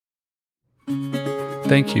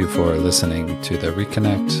Thank you for listening to the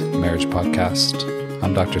Reconnect Marriage Podcast.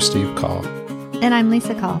 I'm Dr. Steve Call. And I'm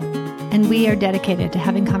Lisa Call. And we are dedicated to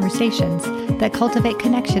having conversations that cultivate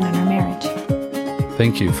connection in our marriage.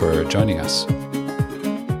 Thank you for joining us.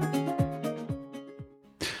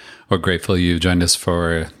 We're grateful you joined us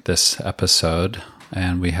for this episode,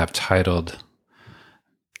 and we have titled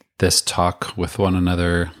this talk with one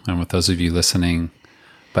another and with those of you listening,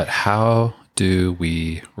 but how do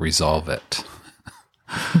we resolve it?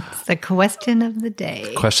 It's the question of the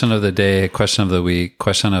day. Question of the day, question of the week,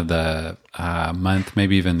 question of the month,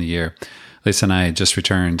 maybe even the year. Lisa and I just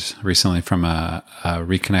returned recently from a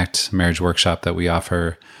Reconnect marriage workshop that we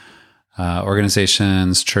offer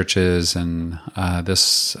organizations, churches, and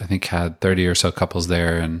this, I think, had 30 or so couples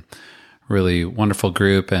there, and really wonderful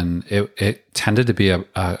group. And it tended to be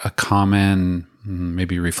a common,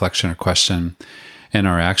 maybe reflection or question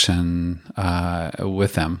interaction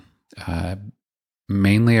with them,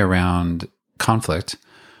 mainly around conflict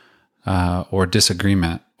or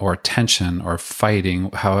disagreement or tension or fighting,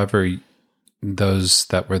 however those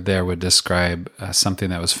that were there would describe something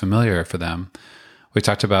that was familiar for them. We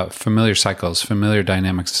talked about familiar cycles, familiar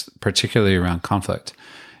dynamics, particularly around conflict.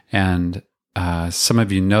 And some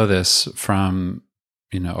of you know this from,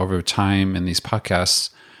 over time in these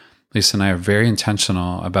podcasts. Lisa and I are very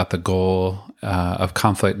intentional about the goal of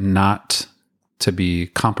conflict not to be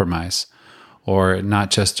compromise or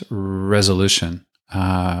not just resolution,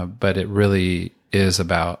 but it really is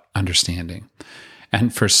about understanding.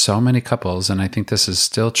 And for so many couples, and I think this is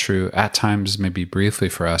still true at times, maybe briefly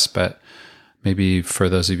for us, but maybe for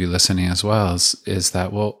those of you listening as well, is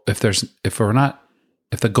that, well, if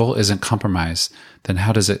the goal isn't compromise, then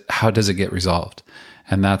how does it get resolved?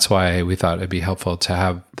 And that's why we thought it'd be helpful to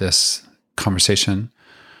have this conversation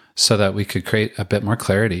so that we could create a bit more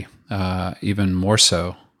clarity, even more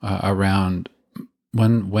so around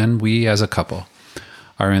when we as a couple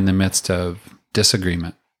are in the midst of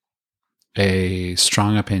disagreement, a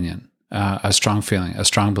strong opinion, a strong feeling, a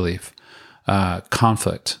strong belief,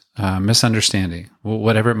 conflict, misunderstanding,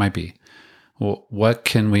 whatever it might be. What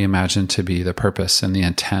can we imagine to be the purpose and the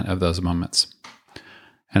intent of those moments?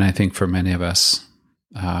 And I think for many of us,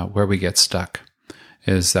 where we get stuck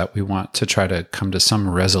is that we want to try to come to some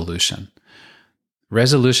resolution.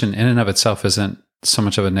 Resolution in and of itself isn't so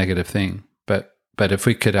much of a negative thing, but if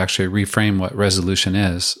we could actually reframe what resolution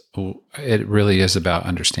is, it really is about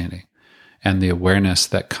understanding and the awareness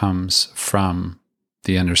that comes from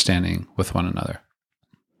the understanding with one another.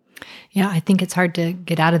 Yeah, I think it's hard to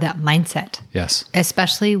get out of that mindset. Yes.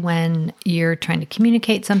 Especially when you're trying to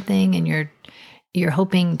communicate something and you're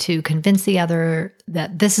hoping to convince the other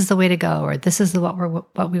that this is the way to go, or this is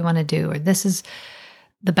what we want to do, or this is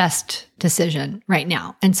the best decision right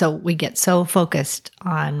now. And so we get so focused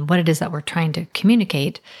on what it is that we're trying to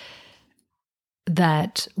communicate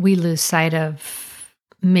that we lose sight of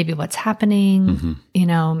maybe what's happening,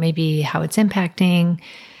 maybe how it's impacting.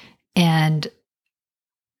 And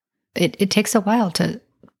it takes a while to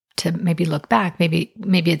maybe look back. Maybe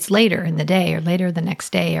it's later in the day or later the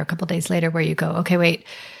next day or a couple of days later where you go, okay, wait,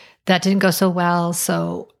 that didn't go so well.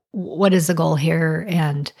 So what is the goal here?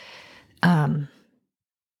 And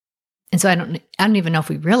so I don't even know if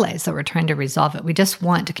we realize that we're trying to resolve it. We just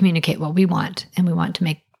want to communicate what we want, and we want to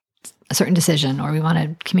make a certain decision, or we want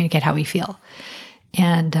to communicate how we feel.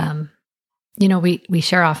 And, we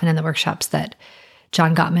share often in the workshops that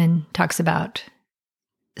John Gottman talks about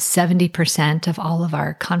 70% of all of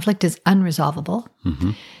our conflict is unresolvable.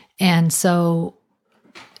 Mm-hmm. And so,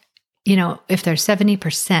 if there's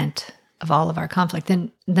 70% of all of our conflict,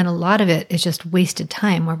 then a lot of it is just wasted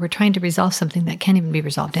time where we're trying to resolve something that can't even be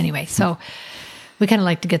resolved anyway. So we kind of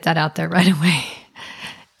like to get that out there right away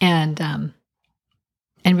and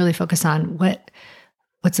really focus on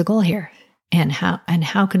what's the goal here, and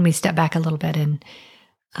how can we step back a little bit and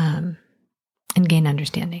gain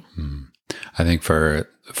understanding. I think for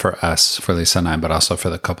us, for Lisa and I, but also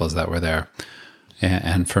for the couples that were there,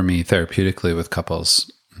 and for me therapeutically with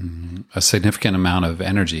couples, a significant amount of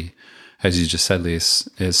energy, as you just said, Lise,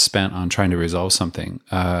 is spent on trying to resolve something.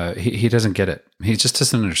 He doesn't get it. He just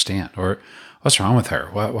doesn't understand. Or what's wrong with her?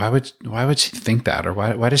 Why would she think that? Or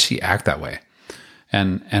why does she act that way?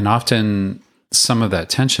 And often some of that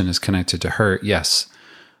tension is connected to hurt. Yes,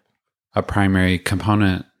 a primary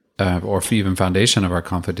component or even foundation of our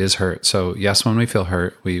conflict is hurt. So yes, when we feel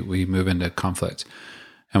hurt, we move into conflict.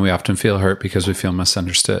 And we often feel hurt because we feel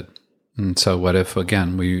misunderstood. And so what if,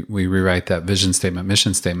 again, we rewrite that vision statement,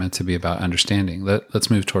 mission statement to be about understanding?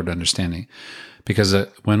 Let's move toward understanding. Because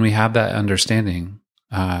when we have that understanding,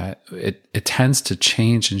 it tends to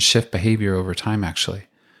change and shift behavior over time, actually.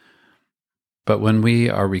 But when we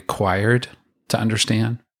are required to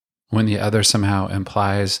understand, when the other somehow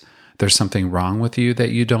implies there's something wrong with you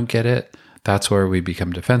that you don't get it, that's where we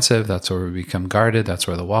become defensive. That's where we become guarded. That's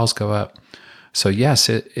where the walls go up. So yes,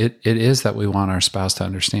 it is that we want our spouse to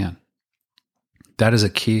understand. That is a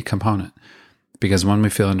key component, because when we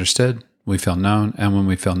feel understood, we feel known. And when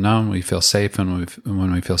we feel known, we feel safe. And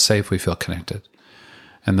when we feel safe, we feel connected.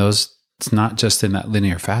 And those, it's not just in that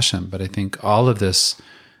linear fashion, but I think all of this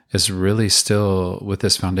is really still with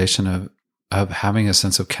this foundation of having a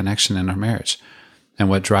sense of connection in our marriage. And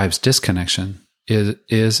what drives disconnection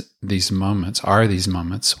is these moments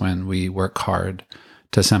when we work hard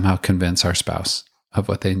to somehow convince our spouse of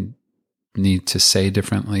what they need to say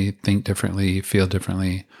differently, think differently, feel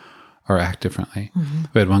differently, or act differently. Mm-hmm.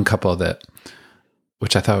 We had one couple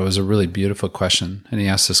which I thought was a really beautiful question. And he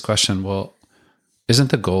asked this question, well,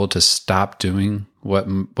 isn't the goal to stop doing what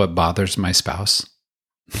bothers my spouse?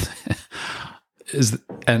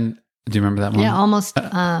 And do you remember that one? Yeah, almost in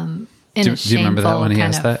a shameful, do you remember that when he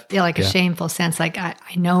asked that? Yeah, like a shameful sense. Like I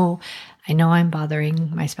know I'm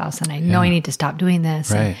bothering my spouse, and I know I need to stop doing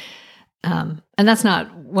this. Right. And that's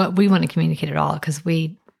not what we want to communicate at all, because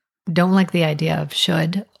we don't like the idea of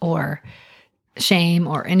should or shame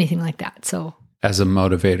or anything like that. So as a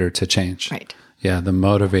motivator to change. Right. Yeah, the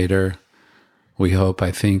motivator, we hope,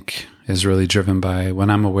 I think, is really driven by when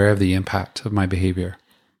I'm aware of the impact of my behavior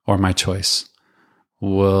or my choice,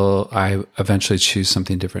 will I eventually choose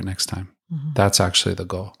something different next time? Mm-hmm. That's actually the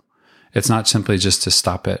goal. It's not simply just to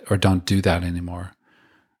stop it or don't do that anymore.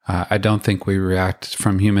 I don't think we react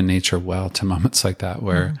from human nature well to moments like that,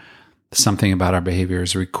 where something about our behavior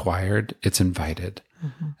is required, it's invited.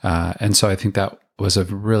 Mm-hmm. And so I think that was a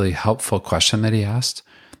really helpful question that he asked.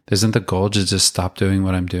 Isn't the goal to just stop doing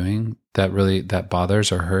what I'm doing that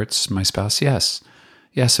bothers or hurts my spouse? Yes,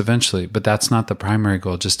 eventually. But that's not the primary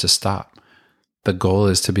goal, just to stop. The goal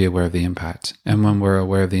is to be aware of the impact. And when we're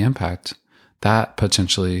aware of the impact, that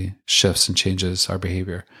potentially shifts and changes our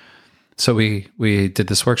behavior. So we did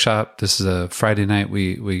this workshop. This is a Friday night.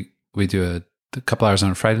 We do a couple hours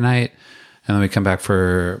on a Friday night, and then we come back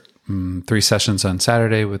for 3 sessions on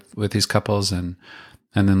Saturday with these couples. And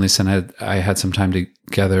then Lisa and I had some time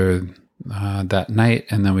together that night,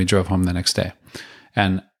 and then we drove home the next day.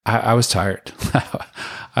 And I was tired.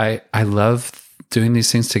 I love doing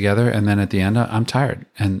these things together, and then at the end, I'm tired.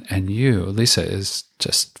 And you, Lisa, is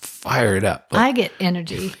just fired up. Like, I get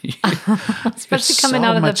energy, especially coming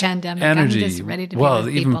out of the pandemic. Energy. I'm just ready to be with people.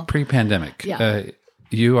 Even pre-pandemic. Yeah.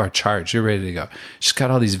 You are charged. You're ready to go. She's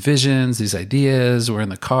got all these visions, these ideas. We're in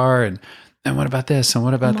the car, and what about this? And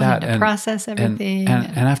what about that? And process everything.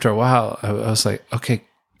 And after a while, I was like, okay,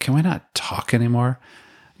 can we not talk anymore?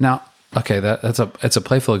 Now, okay, it's a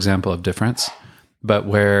playful example of difference, but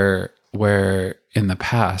where in the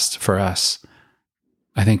past for us,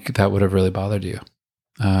 I think that would have really bothered you.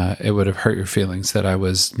 It would have hurt your feelings that I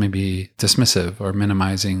was maybe dismissive or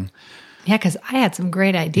minimizing. Yeah, because I had some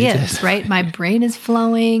great ideas, right? My brain is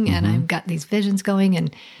flowing, and I've got these visions going,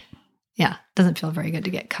 and yeah, it doesn't feel very good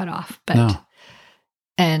to get cut off. But no.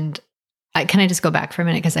 And can I just go back for a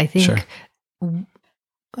minute? Because I think, sure.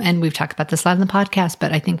 And we've talked about this a lot in the podcast,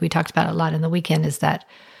 but I think we talked about it a lot in the weekend, is that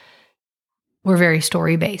we're very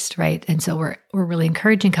story-based, right? And so we're really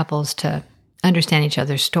encouraging couples to understand each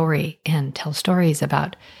other's story and tell stories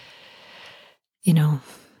about,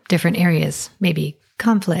 different areas, maybe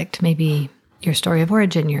conflict, maybe your story of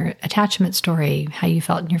origin, your attachment story, how you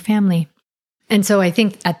felt in your family. And so I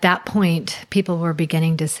think at that point, people were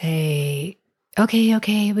beginning to say,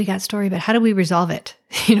 okay, we got story, but how do we resolve it?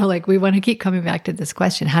 We want to keep coming back to this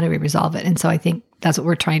question, how do we resolve it? And so I think that's what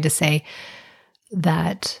we're trying to say,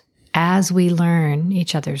 that as we learn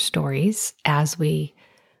each other's stories, as we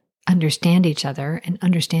understand each other and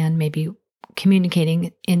understand maybe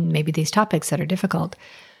communicating in maybe these topics that are difficult,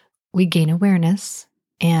 we gain awareness.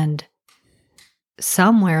 And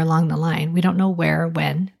somewhere along the line, we don't know where or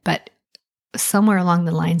when, but somewhere along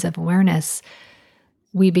the lines of awareness,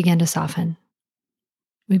 we begin to soften.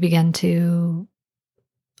 We begin to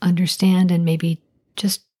understand and maybe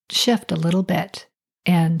just shift a little bit.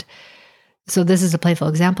 And so this is a playful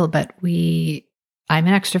example, but I'm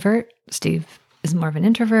an extrovert. Steve is more of an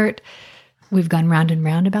introvert. We've gone round and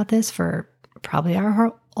round about this for probably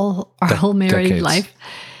our whole married decades. life.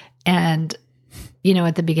 And,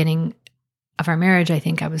 at the beginning of our marriage, I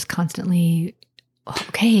think I was constantly,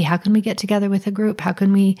 okay, how can we get together with a group?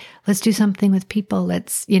 Let's do something with people.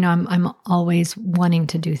 I'm always wanting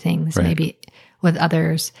to do things maybe with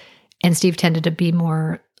others. And Steve tended to be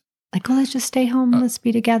more like, let's just stay home. Let's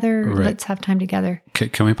be together. Right. Let's have time together.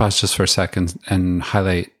 Can we pause just for a second and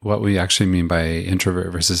highlight what we actually mean by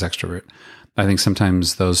introvert versus extrovert? I think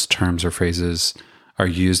sometimes those terms or phrases are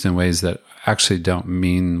used in ways that actually don't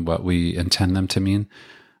mean what we intend them to mean.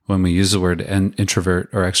 When we use the word introvert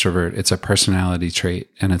or extrovert, it's a personality trait,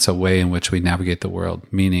 and it's a way in which we navigate the world,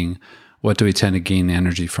 meaning what do we tend to gain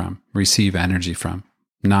energy from, receive energy from?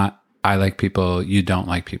 Not, I like people, you don't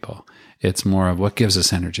like people. It's more of what gives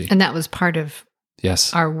us energy. And that was part of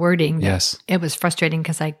Yes. our wording. Yes. It was frustrating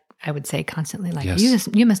because I would say constantly, like, Yes.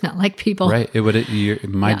 you must not like people. Right.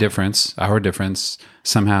 My difference, our difference,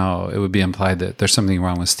 somehow it would be implied that there's something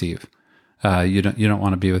wrong with Steve. You don't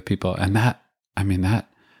want to be with people. And that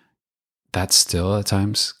still at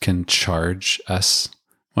times can charge us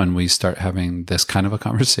when we start having this kind of a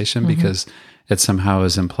conversation, because it somehow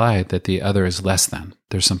is implied that the other is less than.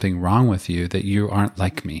 There's something wrong with you, that you aren't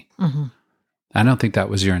like me. I don't think that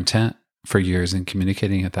was your intent for years in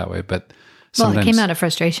communicating it that way, but sometimes it came out of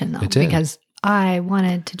frustration though, it did. because I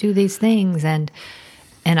wanted to do these things and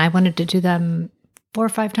I wanted to do them 4 or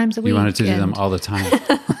 5 times a week. You wanted to do them all the time.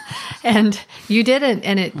 And you didn't.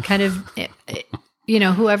 And it kind of,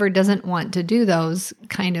 whoever doesn't want to do those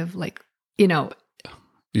kind of like,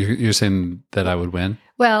 You're saying that I would win?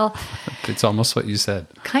 well, It's almost what you said.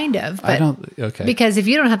 kind of. I But don't, okay. because if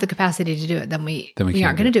you don't have the capacity to do it, then we Then we aren't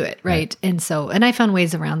can't going to do do it. Right. And I found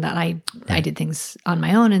ways around that. I did things on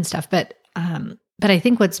my own and stuff, but I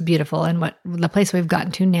think what's beautiful and what the place we've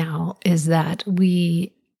gotten to now is that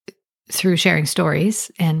we, through sharing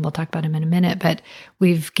stories, and we'll talk about them in a minute, but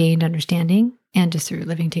we've gained understanding, and just through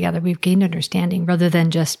living together, we've gained understanding rather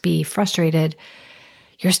than just be frustrated.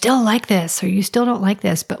 You're still like this, or you still don't like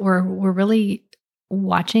this, but we're really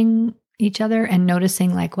watching each other and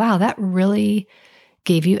noticing like, wow, that really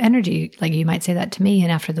gave you energy. Like you might say that to me. And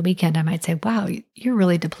after the weekend, I might say, wow, you're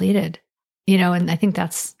really depleted, and I think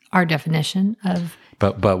that's our definition of.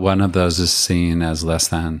 But one of those is seen as less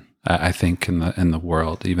than, I think in the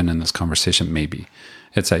world, even in this conversation, maybe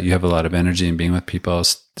it's that you have a lot of energy in being with people.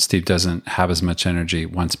 Steve doesn't have as much energy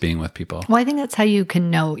once being with people. Well, I think that's how you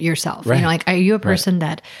can know yourself. Right. Like, are you a person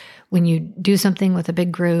that when you do something with a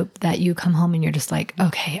big group that you come home and you're just like,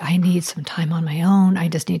 okay, I need some time on my own. I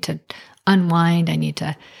just need to unwind. I need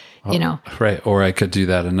to, Right. Or I could do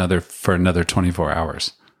that for another 24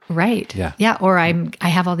 hours. Right. Yeah. Yeah. Or I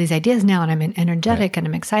have all these ideas now and I'm energetic and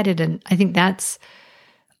I'm excited. And I think that's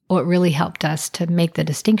what really helped us to make the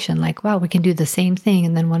distinction. Like, wow, we can do the same thing.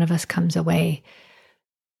 And then one of us comes away,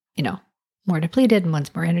 more depleted and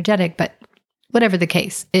one's more energetic, but whatever the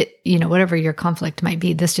case, whatever your conflict might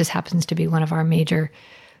be, this just happens to be one of our major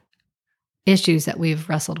issues that we've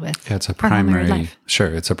wrestled with. Yeah, it's a our whole married primary, life.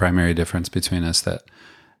 sure. It's a primary difference between us that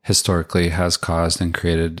historically has caused and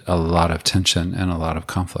created a lot of tension and a lot of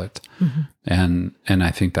conflict. And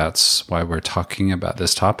I think that's why we're talking about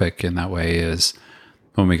this topic in that way. Is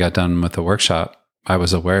when we got done with the workshop, I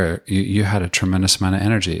was aware you had a tremendous amount of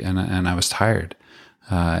energy and I was tired.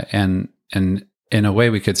 And in a way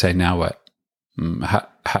we could say, now what? How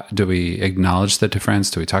do we acknowledge the difference?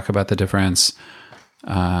 Do we talk about the difference?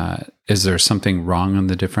 Is there something wrong in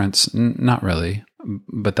the difference? Not really.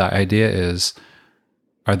 But the idea is,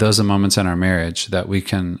 are those the moments in our marriage that we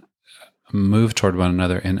can move toward one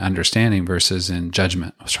another in understanding versus in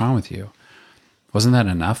judgment? What's wrong with you? Wasn't that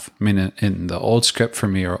enough? I mean, in the old script for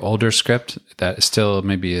me, or older script that still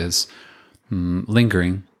maybe is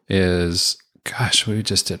lingering, is, gosh, we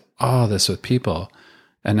just did all this with people.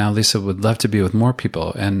 And now Lisa would love to be with more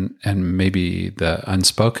people. And maybe the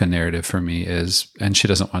unspoken narrative for me is, and she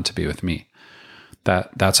doesn't want to be with me.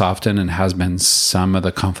 That's often and has been some of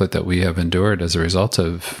the conflict that we have endured as a result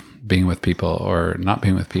of being with people or not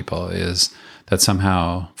being with people, is that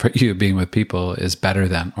somehow for you being with people is better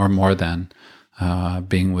than or more than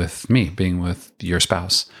being with me, being with your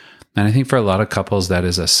spouse. And I think for a lot of couples, that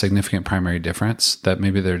is a significant primary difference that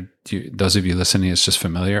maybe those of you listening is just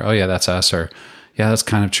familiar. Oh yeah, that's us. Or yeah, that's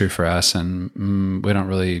kind of true for us. And we don't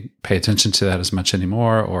really pay attention to that as much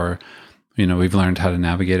anymore. Or, we've learned how to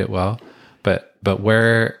navigate it well. But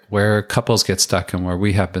where couples get stuck and where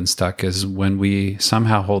we have been stuck is when we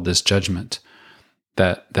somehow hold this judgment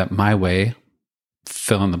that my way,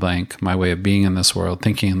 fill in the blank, my way of being in this world,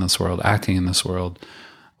 thinking in this world, acting in this world,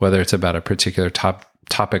 whether it's about a particular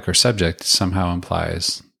topic or subject, somehow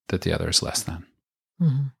implies that the other is less than.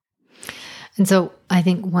 Mm-hmm. And so I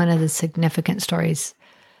think one of the significant stories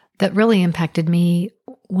that really impacted me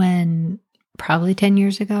when probably 10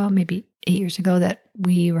 years ago, maybe 8 years ago, that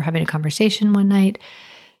we were having a conversation one night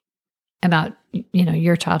about,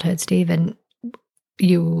 your childhood, Steve, and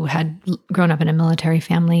you had grown up in a military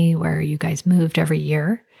family where you guys moved every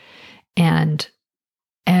year, and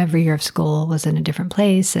every year of school was in a different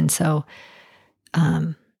place. And so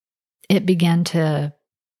it began to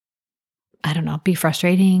I don't know, be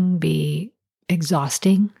frustrating, be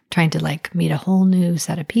exhausting, trying to like meet a whole new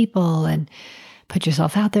set of people and put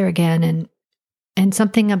yourself out there again. And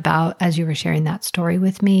something about, as you were sharing that story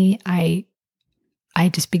with me, I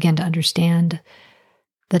just began to understand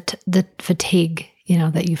the fatigue,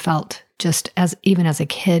 that you felt just even as a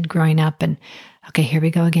kid growing up, and okay, here we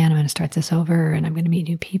go again. I'm going to start this over, and I'm going to meet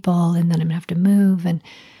new people, and then I'm going to have to move. And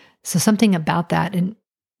so something about that, and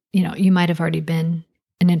you might have already been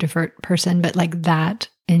an introvert person, but like that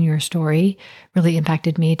in your story really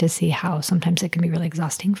impacted me to see how sometimes it can be really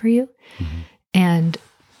exhausting for you. Mm-hmm. And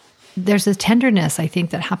there's a tenderness, I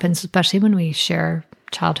think, that happens, especially when we share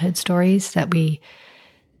childhood stories that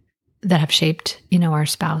have shaped, our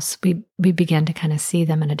spouse. We begin to kind of see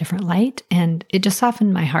them in a different light, and it just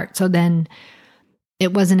softened my heart. So then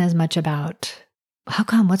it wasn't as much about, how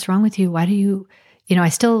come, what's wrong with you? Why do you, I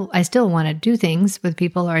still want to do things with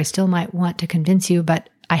people, or I still might want to convince you, but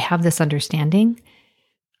I have this understanding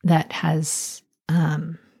that has, I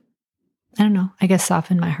don't know, I guess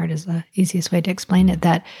softened my heart is the easiest way to explain it,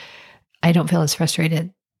 that I don't feel as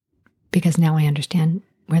frustrated because now I understand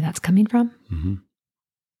where that's coming from. Mm-hmm.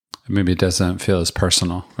 Maybe it doesn't feel as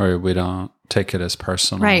personal, or we don't take it as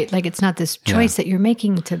personal. Right. Like it's not this choice that you're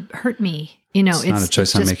making to hurt me. It's not a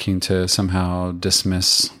choice I'm making to somehow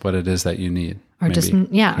dismiss what it is that you need. Or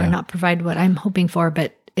or not provide what I'm hoping for,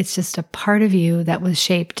 but it's just a part of you that was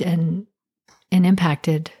shaped and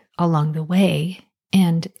impacted along the way.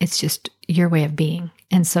 And it's just your way of being.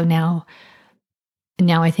 And so now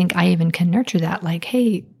I think I even can nurture that. Like,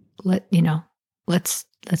 hey, let's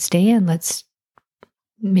stay in.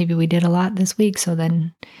 Maybe we did a lot this week, so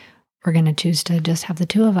then we're going to choose to just have the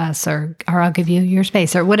two of us, or I'll give you your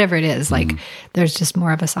space, or whatever it is. Mm-hmm. Like there's just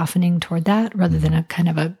more of a softening toward that rather than a kind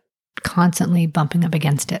of a constantly bumping up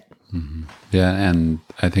against it. Mm-hmm. Yeah. And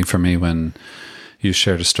I think for me, when you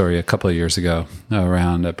shared a story a couple of years ago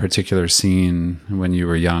around a particular scene when you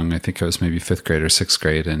were young, I think it was maybe 5th grade or 6th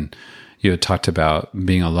grade, and you had talked about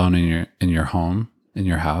being alone in your home, in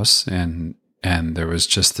your house, and there was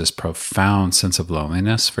just this profound sense of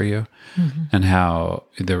loneliness for you, mm-hmm. and how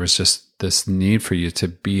there was just this need for you to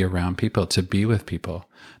be around people, to be with people,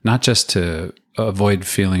 not just to avoid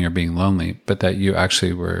feeling or being lonely, but that you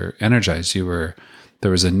actually were energized.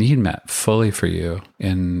 There was a need met fully for you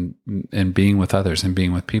in being with others and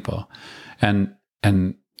being with people. And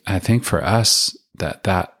I think for us,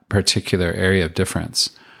 that particular area of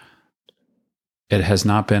difference, it has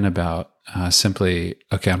not been about simply,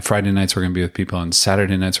 okay, on Friday nights we're going to be with people and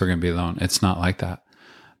Saturday nights we're going to be alone. It's not like that.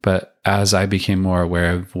 But as I became more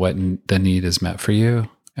aware of what the need is met for you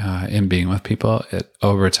in being with people,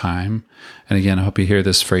 over time, and again, I hope you hear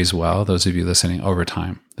this phrase well, those of you listening, over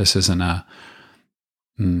time. This isn't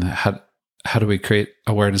how do we create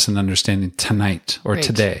awareness and understanding tonight or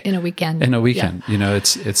today? In a weekend. Yeah.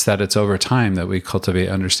 It's that it's over time that we cultivate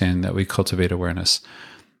understanding, that we cultivate awareness.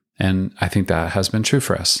 And I think that has been true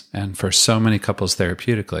for us. And for so many couples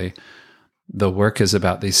therapeutically, the work is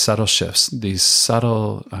about these subtle shifts,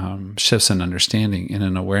 shifts in understanding, in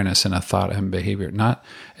an awareness, in a thought and behavior.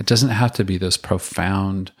 It doesn't have to be this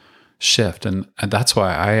profound shift. And that's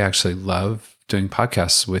why I actually love doing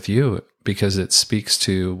podcasts with you, because it speaks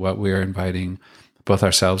to what we're inviting both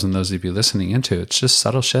ourselves and those of you listening into. It's just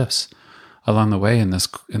subtle shifts along the way in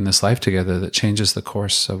this life together that changes the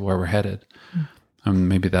course of where we're headed.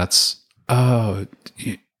 Maybe that's,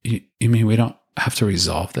 you mean we don't have to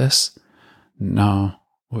resolve this? No,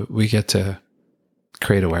 we get to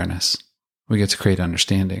create awareness. We get to create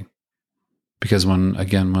understanding. Because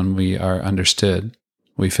when we are understood,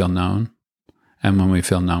 we feel known. And when we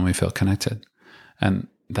feel known, we feel connected. And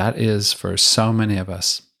that is, for so many of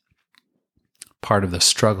us, part of the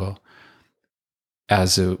struggle,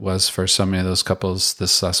 as it was for so many of those couples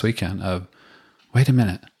this last weekend, of, wait a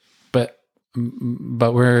minute, but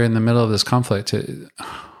we're in the middle of this conflict.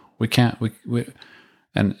 We can't,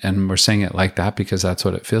 and we're saying it like that because that's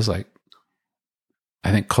what it feels like.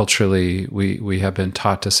 I think culturally we have been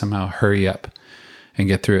taught to somehow hurry up and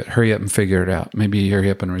get through it, hurry up and figure it out. Maybe hurry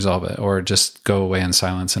up and resolve it, or just go away in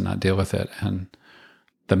silence and not deal with it. And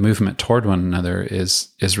the movement toward one another is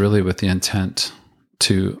really with the intent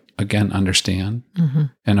to, again, understand mm-hmm.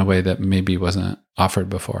 in a way that maybe wasn't offered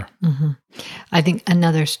before. Mm-hmm. I think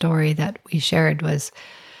another story that we shared was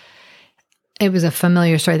a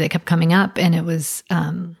familiar story that kept coming up, and it was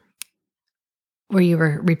where you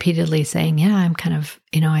were repeatedly saying, yeah, I'm kind of,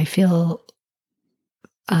 I feel,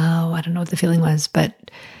 I don't know what the feeling was,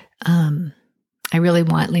 but I really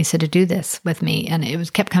want Lisa to do this with me. And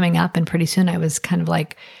it kept coming up, and pretty soon I was kind of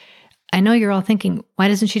like, I know you're all thinking, why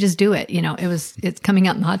doesn't she just do it? It's coming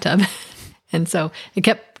out in the hot tub. And so it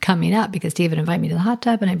kept coming up because Steve would invite me to the hot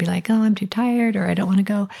tub and I'd be like, oh, I'm too tired, or I don't want to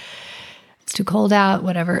go. It's too cold out,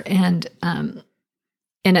 whatever. And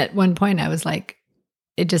at one point I was like,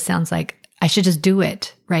 it just sounds like I should just do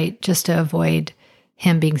it, right? Just to avoid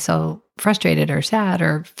him being so frustrated or sad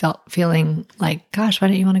or feeling like, gosh, why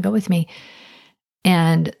don't you want to go with me?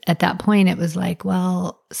 And at that point it was like,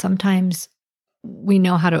 well, sometimes we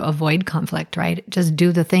know how to avoid conflict, right? Just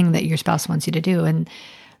do the thing that your spouse wants you to do.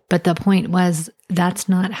 But the point was, that's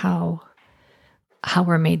not how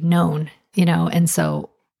we're made known, And so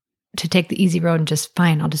to take the easy road and just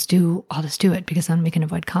fine, I'll just do it because then we can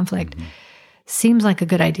avoid conflict. Mm-hmm. Seems like a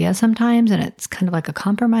good idea sometimes, and it's kind of like a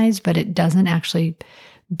compromise, but it doesn't actually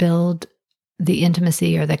build the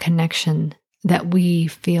intimacy or the connection that we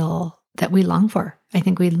feel that we long for. I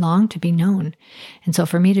think we long to be known. And so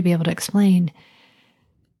for me to be able to explain,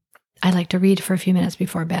 I like to read for a few minutes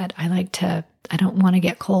before bed. I don't want to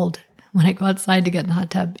get cold when I go outside to get in the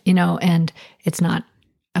hot tub, and it's not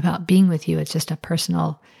about being with you. It's just a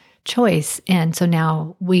personal choice. And so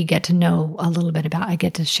now we get to know a little bit I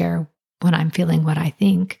get to share when I'm feeling what I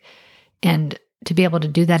think, and to be able to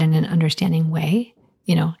do that in an understanding way,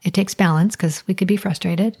 it takes balance because we could be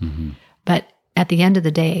frustrated, but at the end of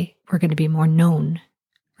the day, we're going to be more known,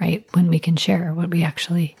 right? When we can share what we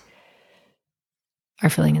actually are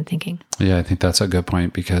feeling and thinking. Yeah, I think that's a good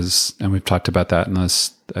point and we've talked about that in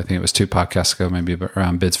this, I think it was 2 podcasts ago, maybe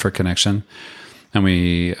around bids for connection. And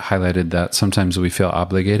we highlighted that sometimes we feel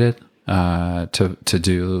obligated to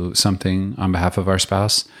do something on behalf of our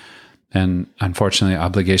spouse. And unfortunately,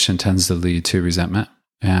 obligation tends to lead to resentment.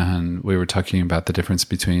 And we were talking about the difference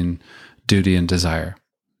between duty and desire,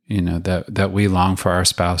 that we long for our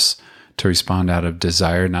spouse to respond out of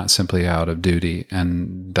desire, not simply out of duty.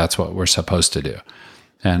 And that's what we're supposed to do.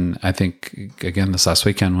 And I think, again, this last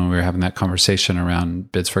weekend when we were having that conversation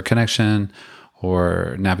around bids for connection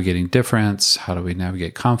or navigating difference, how do we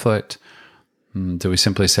navigate conflict? Do we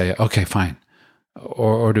simply say, okay, fine?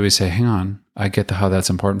 Or do we say, hang on, I get how that's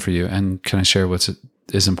important for you. And can I share what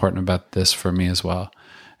is important about this for me as well?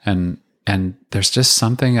 And there's just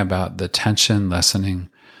something about the tension lessening,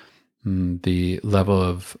 the level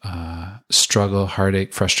of struggle,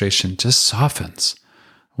 heartache, frustration just softens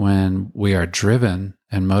when we are driven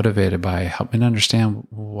and motivated by helping to understand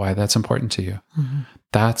why that's important to you. Mm-hmm.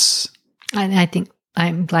 And I think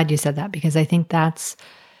I'm glad you said that, because I think that's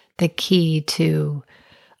the key to,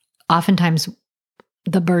 oftentimes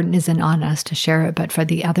the burden isn't on us to share it, but for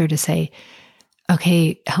the other to say,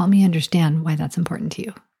 okay, help me understand why that's important to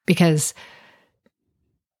you. Because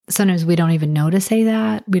sometimes we don't even know to say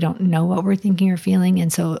that. We don't know what we're thinking or feeling.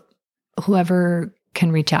 And so whoever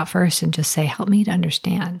can reach out first and just say, help me to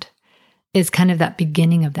understand, is kind of that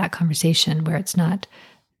beginning of that conversation where it's not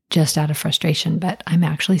just out of frustration, but I'm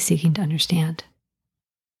actually seeking to understand.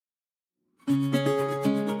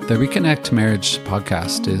 The Reconnect Marriage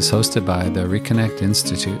podcast is hosted by the Reconnect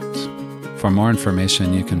Institute. For more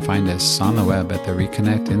information, you can find us on the web at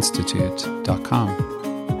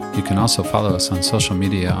thereconnectinstitute.com. You can also follow us on social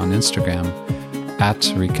media on Instagram at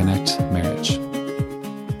Reconnect Marriage.